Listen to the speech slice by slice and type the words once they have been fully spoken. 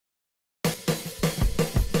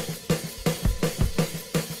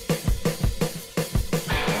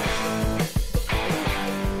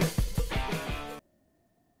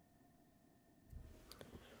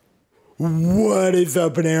What is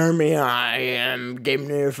up, Army? I am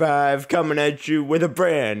GameNator5 coming at you with a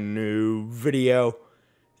brand new video.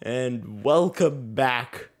 And welcome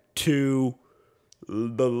back to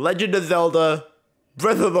The Legend of Zelda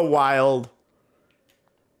Breath of the Wild.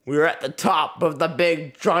 We're at the top of the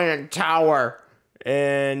big giant tower.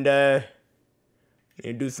 And, need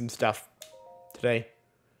to do some stuff today.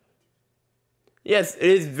 Yes, it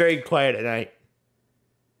is very quiet at night.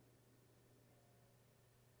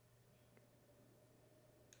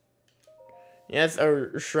 Yes,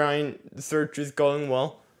 our shrine search is going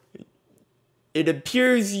well. It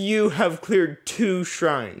appears you have cleared 2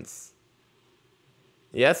 shrines.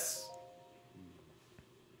 Yes?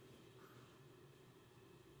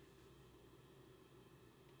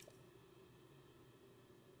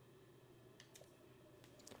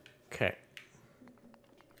 Okay.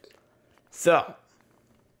 So,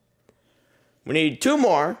 we need 2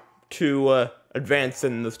 more to advance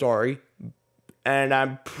in the story. And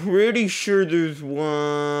I'm pretty sure there's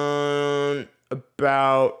one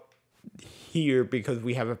about here because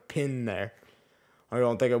we have a pin there. I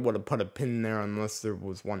don't think I would have put a pin there unless there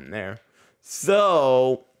was one there.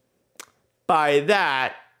 So, by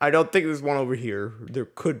that, I don't think there's one over here. There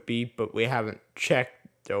could be, but we haven't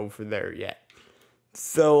checked over there yet.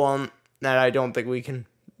 So, that I don't think we can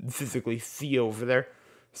physically see over there.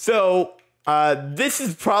 So, this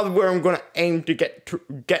is probably where I'm going to aim to get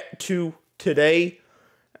to today.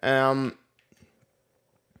 I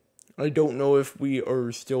don't know if we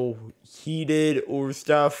are still heated or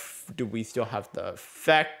stuff. Do we still have the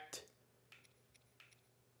effect?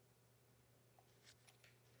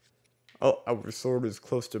 Oh, our sword is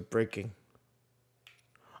close to breaking.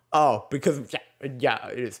 Oh, because, yeah,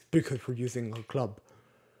 it is because we're using a club.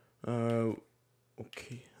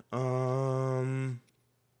 Okay,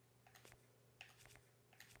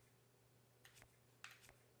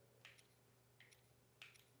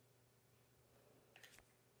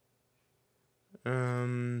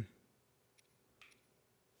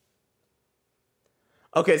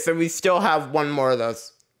 okay, so we still have one more of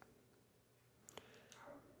those.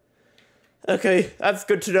 Okay, that's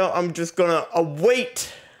good to know. I'm just gonna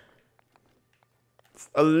wait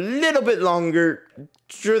a little bit longer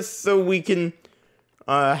just so we can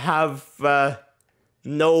have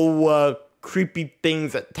no creepy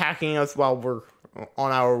things attacking us while we're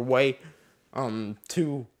on our way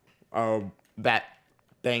to that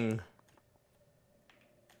thing.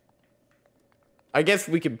 I guess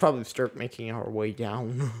we could probably start making our way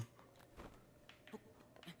down.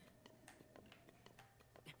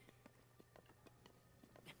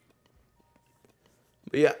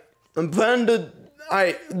 But yeah, I'm planning to,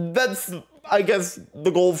 that's, I guess,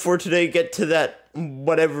 the goal for today, get to that,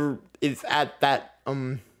 whatever is at that,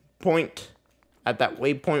 point, at that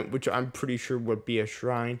waypoint, which I'm pretty sure would be a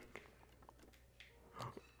shrine.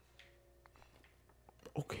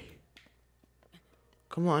 Okay.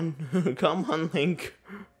 Come on. Come on, Link.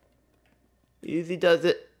 Easy does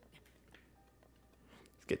it.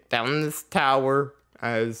 Let's get down this tower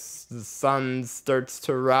as the sun starts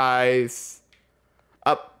to rise.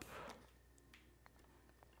 Up.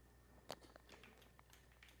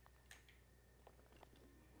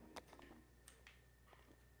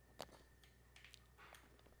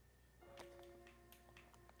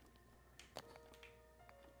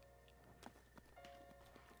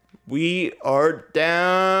 We are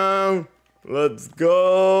down. Let's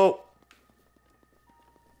go.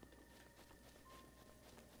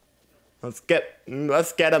 Let's get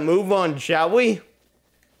a move on, shall we?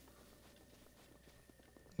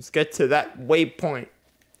 Let's get to that waypoint,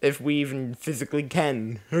 if we even physically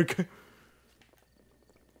can.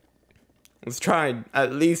 Let's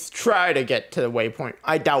at least try to get to the waypoint.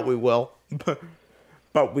 I doubt we will,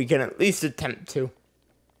 but we can at least attempt to.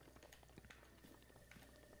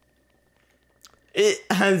 It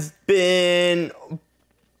has been,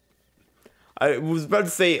 I was about to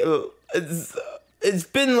say, it's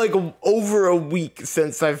been like over a week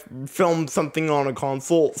since I've filmed something on a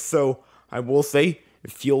console, so I will say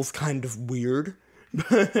it feels kind of weird.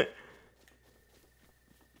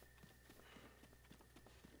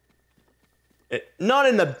 Not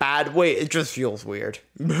in a bad way, it just feels weird.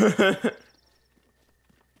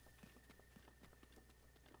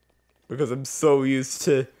 Because I'm so used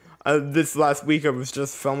to, this last week I was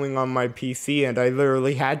just filming on my PC and I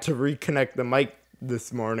literally had to reconnect the mic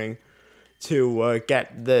this morning to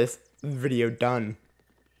get this video done.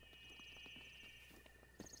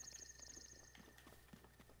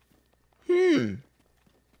 We're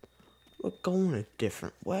going a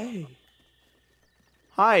different way.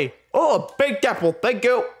 Hi. Oh, a baked apple, thank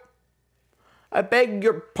you. I beg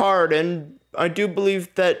your pardon. I do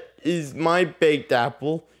believe that is my baked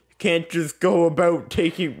apple. You can't just go about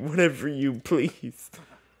taking whatever you please.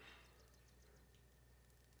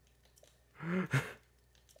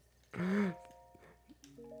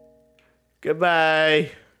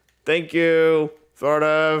 Goodbye. Thank you. Sort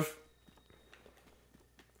of.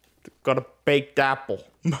 Got a baked apple.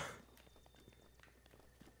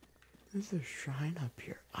 There's a shrine up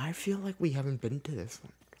here. I feel like we haven't been to this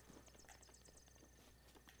one.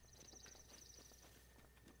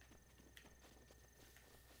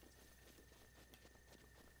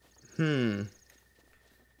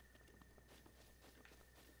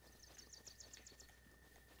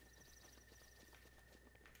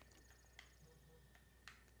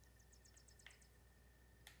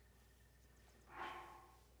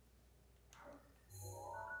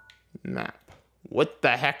 Map. What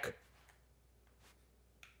the heck?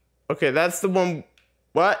 Okay, that's the one.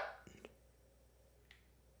 What?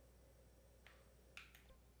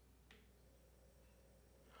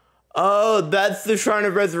 Oh, that's the Shrine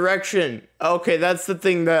of Resurrection. Okay, that's the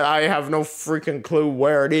thing that I have no freaking clue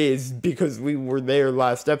where it is because we were there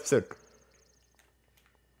last episode.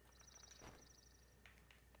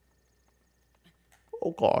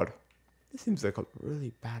 Oh god. This seems like a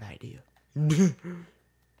really bad idea.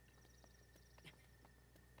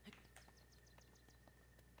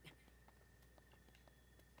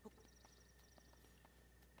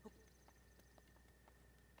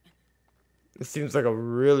 This seems like a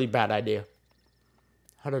really bad idea.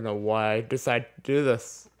 I don't know why I decided to do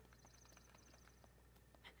this.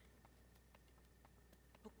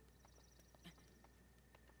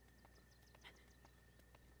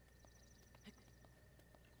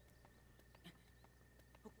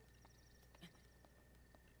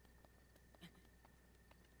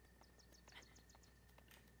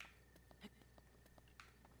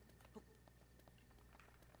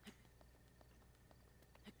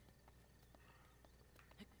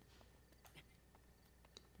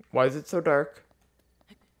 Why is it so dark?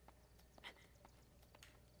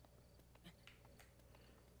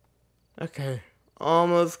 Okay,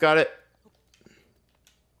 almost got it.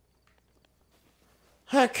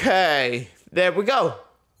 Okay, there we go.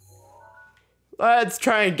 Let's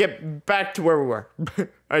try and get back to where we were.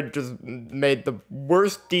 I just made the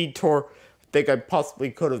worst detour I think I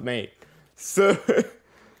possibly could have made. So...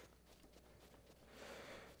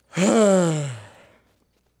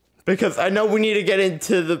 because I know we need to get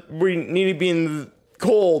into the... we need to be in the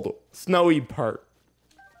cold, snowy part.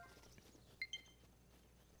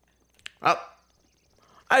 Oh,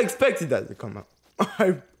 I expected that to come up.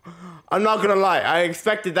 I'm not gonna lie, I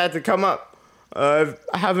expected that to come up. I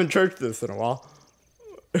haven't churched this in a while.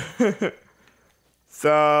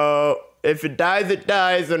 So, if it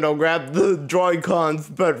dies, and I'll grab the Joy-Cons,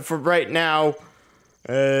 but for right now,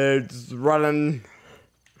 it's running.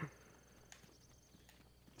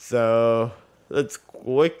 So, let's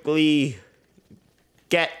quickly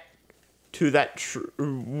get to that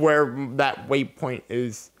where that waypoint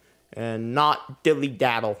is. And not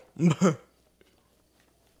dilly-daddle.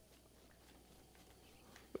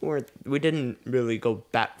 We didn't really go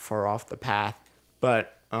that far off the path,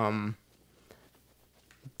 but don't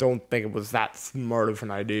think it was that smart of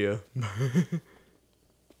an idea.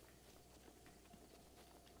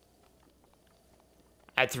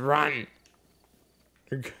 Let's run.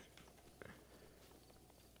 Okay.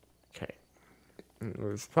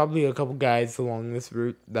 There's probably a couple guys along this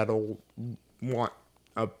route that'll want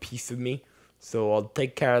a piece of me, so I'll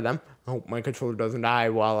take care of them. I hope my controller doesn't die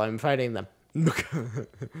while I'm fighting them.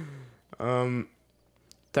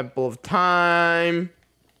 Temple of Time.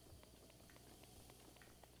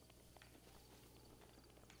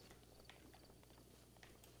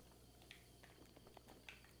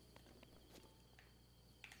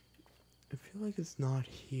 I feel like it's not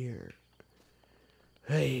here.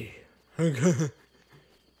 Hey.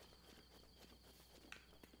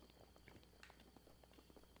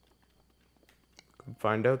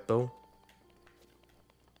 Find out though.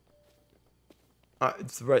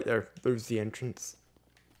 It's right there. There's the entrance.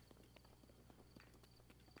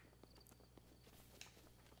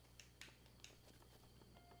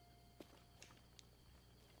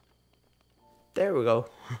 There we go.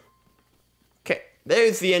 Okay,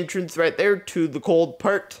 there's the entrance right there to the cold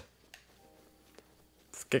part.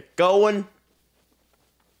 Let's get going.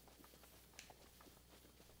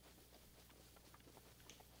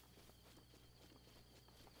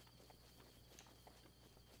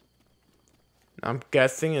 I'm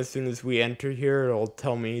guessing as soon as we enter here, it'll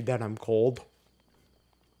tell me that I'm cold.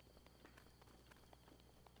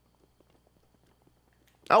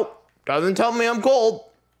 Oh, doesn't tell me I'm cold.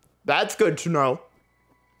 That's good to know.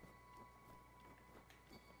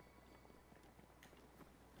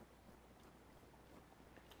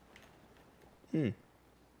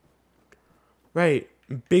 Right.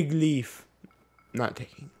 Big leaf. Not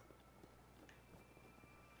taking.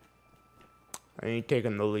 I ain't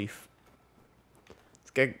taking the leaf.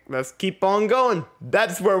 Let's keep on going.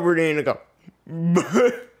 That's where we're going to go.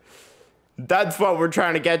 That's what we're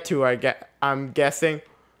trying to get to, I'm guessing.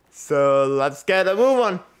 So let's get a move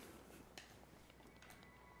on.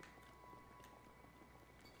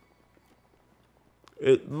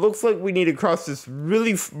 It looks like we need to cross this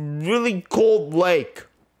really, really cold lake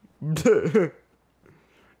to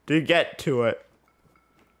get to it.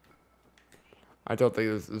 I don't think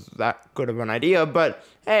this is that good of an idea, but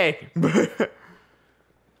hey.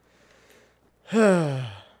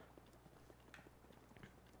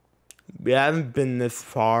 We haven't been this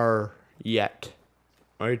far yet.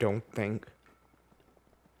 I don't think.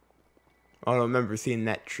 I don't remember seeing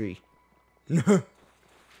that tree.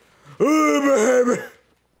 Oh, baby.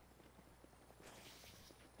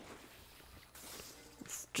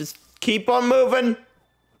 Just keep on moving.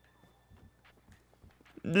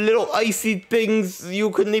 Little icy things,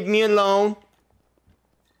 you can leave me alone.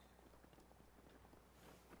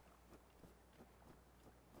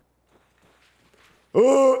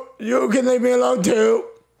 Oh, you can leave me alone too.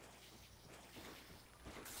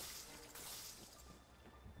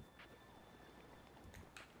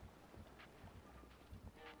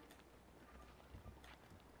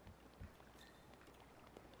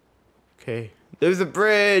 Okay, there's a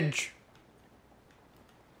bridge.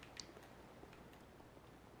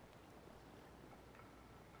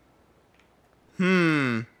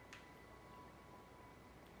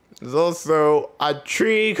 There's also a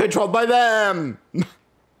tree controlled by them.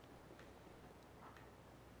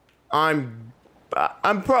 I'm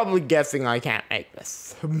probably guessing I can't make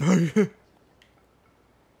this.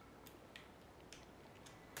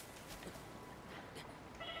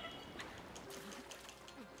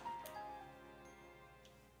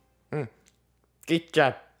 Good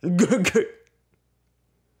job. Good.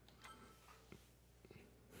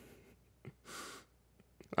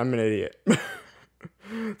 I'm an idiot.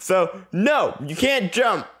 So, no, you can't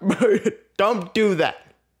jump. Don't do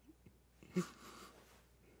that.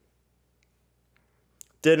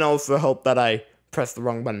 Didn't also help that I pressed the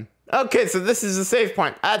wrong button. Okay, so this is a save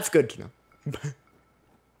point. That's good to know.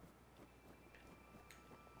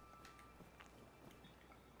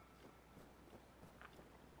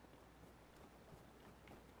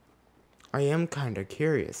 I am kind of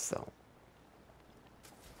curious, though.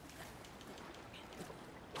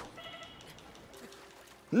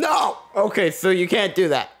 No! Okay, so you can't do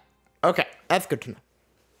that. Okay, that's good to know.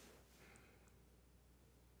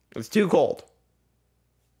 It's too cold.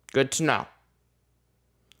 Good to know.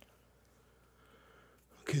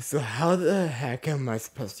 Okay, so how the heck am I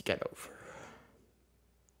supposed to get over?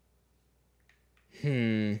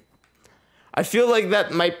 I feel like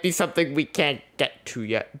that might be something we can't get to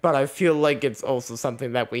yet, but I feel like it's also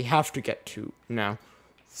something that we have to get to now.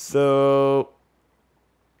 So,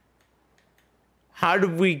 how do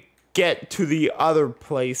we get to the other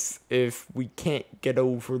place if we can't get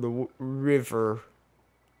over the river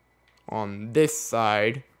on this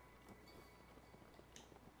side?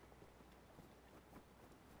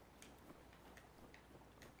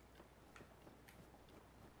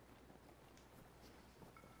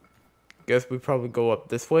 Guess we probably go up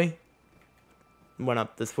this way. Went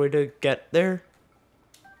up this way to get there.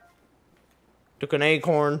 Took an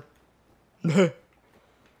acorn. Let's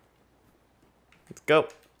go.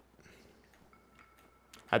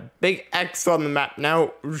 A big X on the map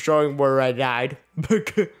now showing where I died.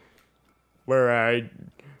 Where I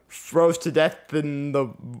froze to death in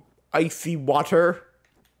the icy water.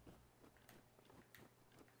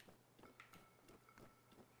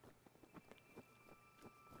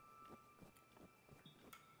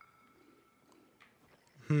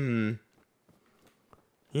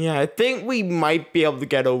 Yeah, I think we might be able to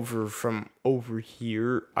get over from over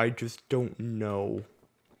here. I just don't know.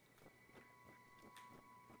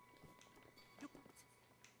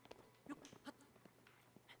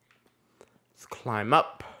 Let's climb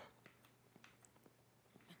up.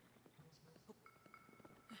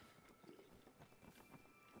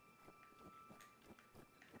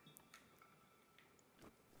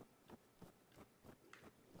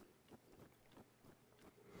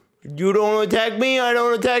 You don't attack me, I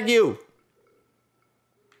don't attack you.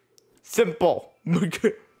 Simple.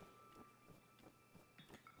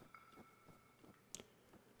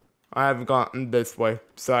 I haven't gotten this way,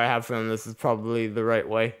 so I have feeling this is probably the right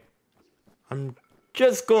way. I'm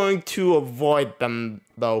just going to avoid them,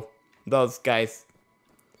 though. Those guys.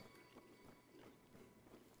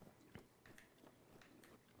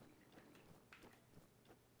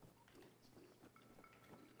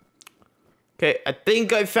 Okay, I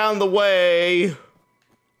think I found the way.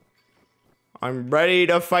 I'm ready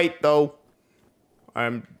to fight, though.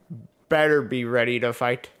 I'm better be ready to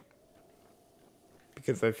fight.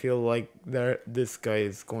 Because I feel like this guy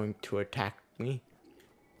is going to attack me.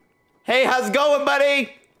 Hey, how's it going,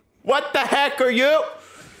 buddy? What the heck are you?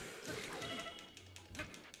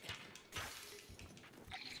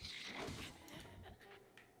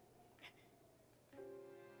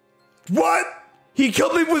 What? He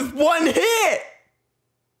killed me with one hit!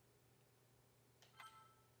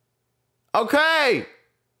 Okay.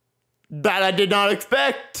 That I did not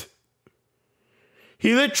expect.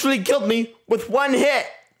 He literally killed me with one hit.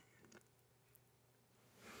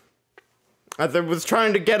 As I was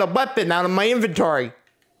trying to get a weapon out of my inventory.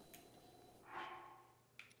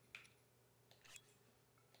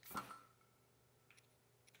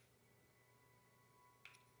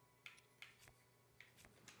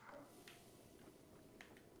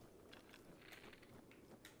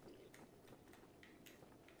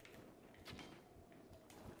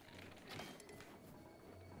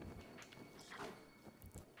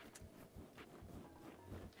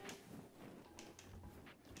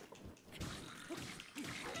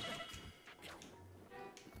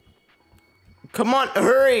 Come on,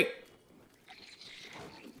 hurry!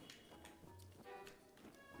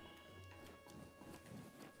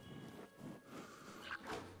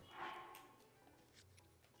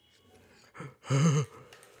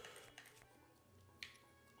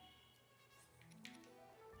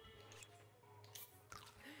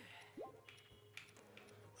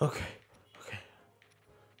 Okay.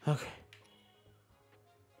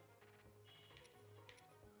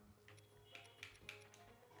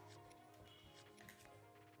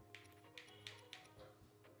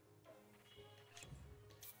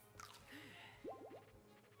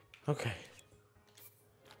 Okay.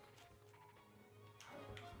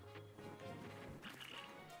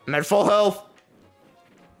 I'm at full health.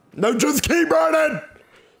 No, just keep running!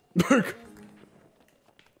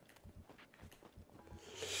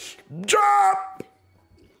 Jump!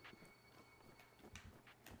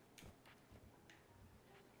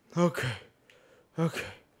 Okay.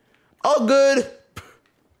 All good.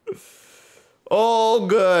 All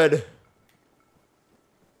good.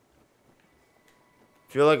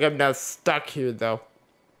 Feel like I'm now stuck here, though.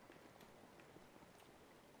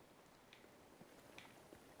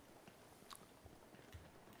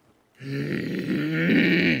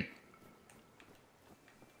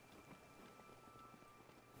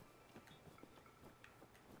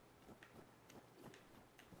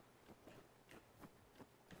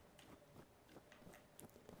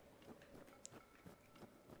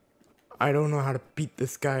 I don't know how to beat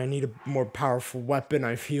this guy. I need a more powerful weapon,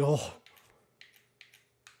 I feel.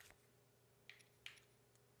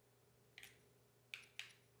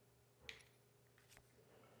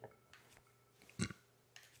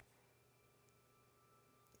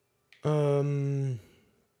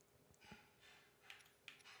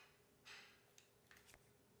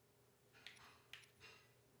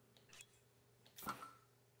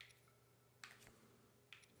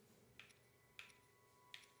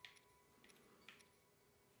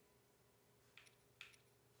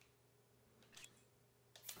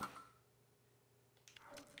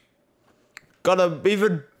 Got an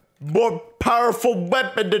even more powerful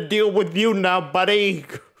weapon to deal with you now, buddy.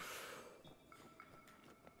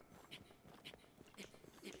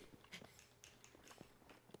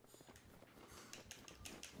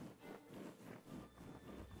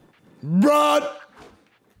 Run!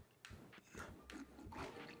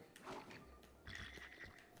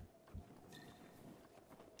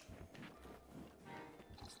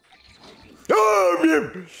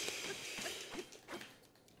 Oh,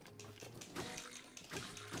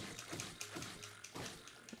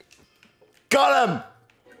 got him!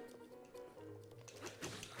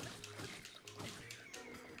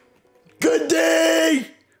 Good day!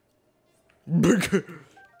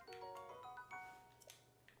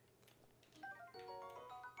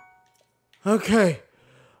 Okay.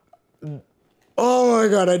 Oh my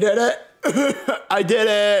god, I did it! I did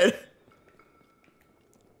it!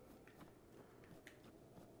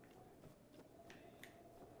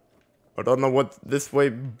 I don't know what's this way,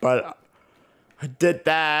 but I did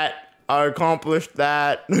that. I accomplished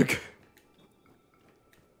that.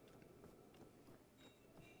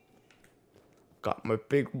 Got my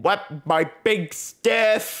my big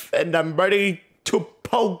stiff, and I'm ready to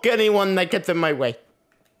poke anyone that gets in my way.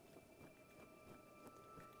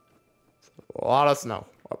 A lot of snow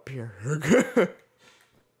up here.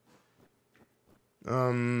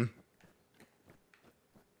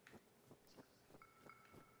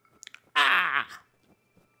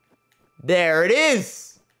 There it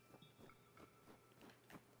is.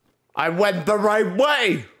 I went the right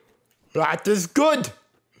way. That is good.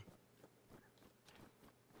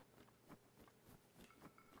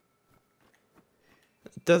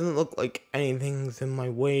 It doesn't look like anything's in my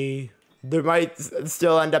way. There might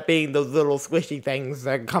still end up being those little squishy things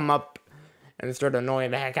that come up and start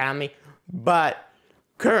annoying the heck out of me. But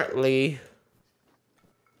currently,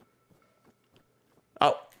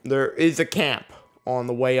 oh, there is a camp on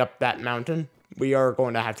the way up that mountain. We are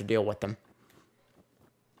going to have to deal with them.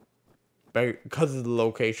 Because of the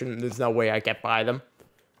location, there's no way I get by them.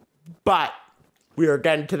 But we are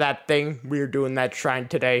getting to that thing. We are doing that shrine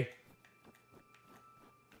today.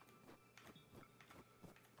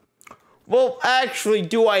 Well, actually,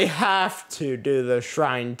 do I have to do the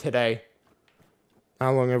shrine today?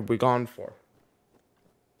 How long have we gone for?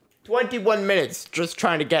 21 minutes just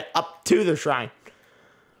trying to get up to the shrine.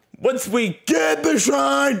 Once we get the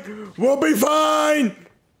shrine, we'll be fine.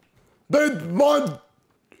 They want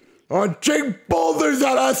big boulders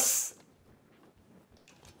at us.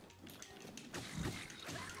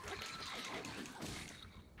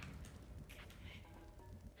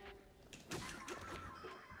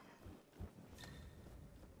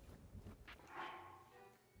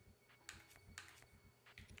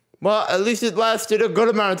 Well, at least it lasted a good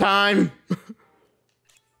amount of time.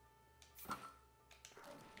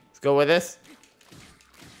 Let's go with this.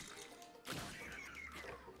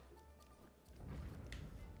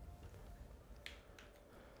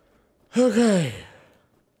 Okay.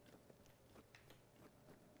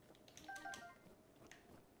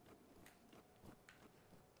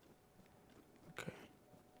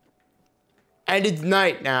 And it's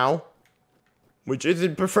night now, which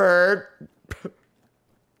isn't preferred.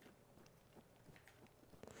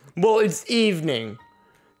 Well, it's evening.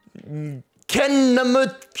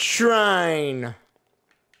 Kennamuth Shrine.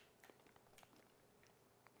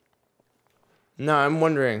 No, I'm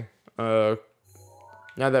wondering, now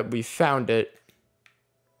that we found it,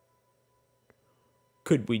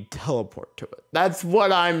 could we teleport to it? That's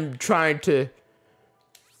what I'm trying to,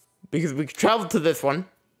 because we could travel to this one.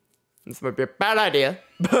 This might be a bad idea,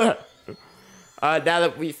 but now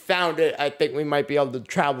that we found it, I think we might be able to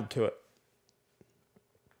travel to it.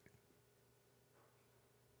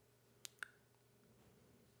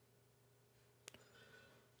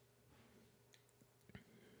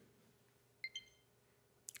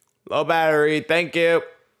 Low battery, thank you.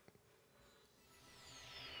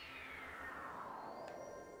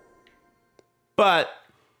 But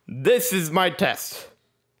this is my test.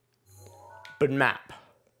 But map.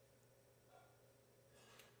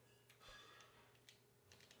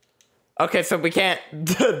 Okay, so we can't.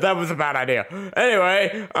 That was a bad idea.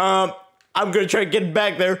 Anyway, I'm gonna try to get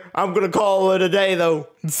back there. I'm gonna call it a day though.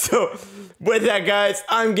 So, with that, guys,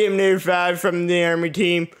 I'm Game Inator 5 from the Army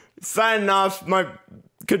team. Signing off. My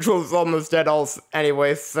control's almost dead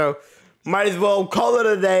anyway, so might as well call it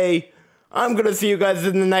a day. I'm gonna see you guys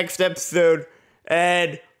in the next episode,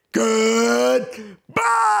 and goodbye!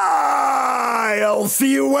 I'll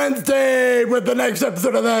see you Wednesday with the next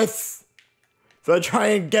episode of this. So I try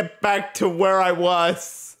and get back to where I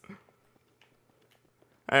was.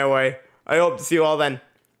 Anyway, I hope to see you all then.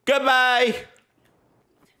 Goodbye!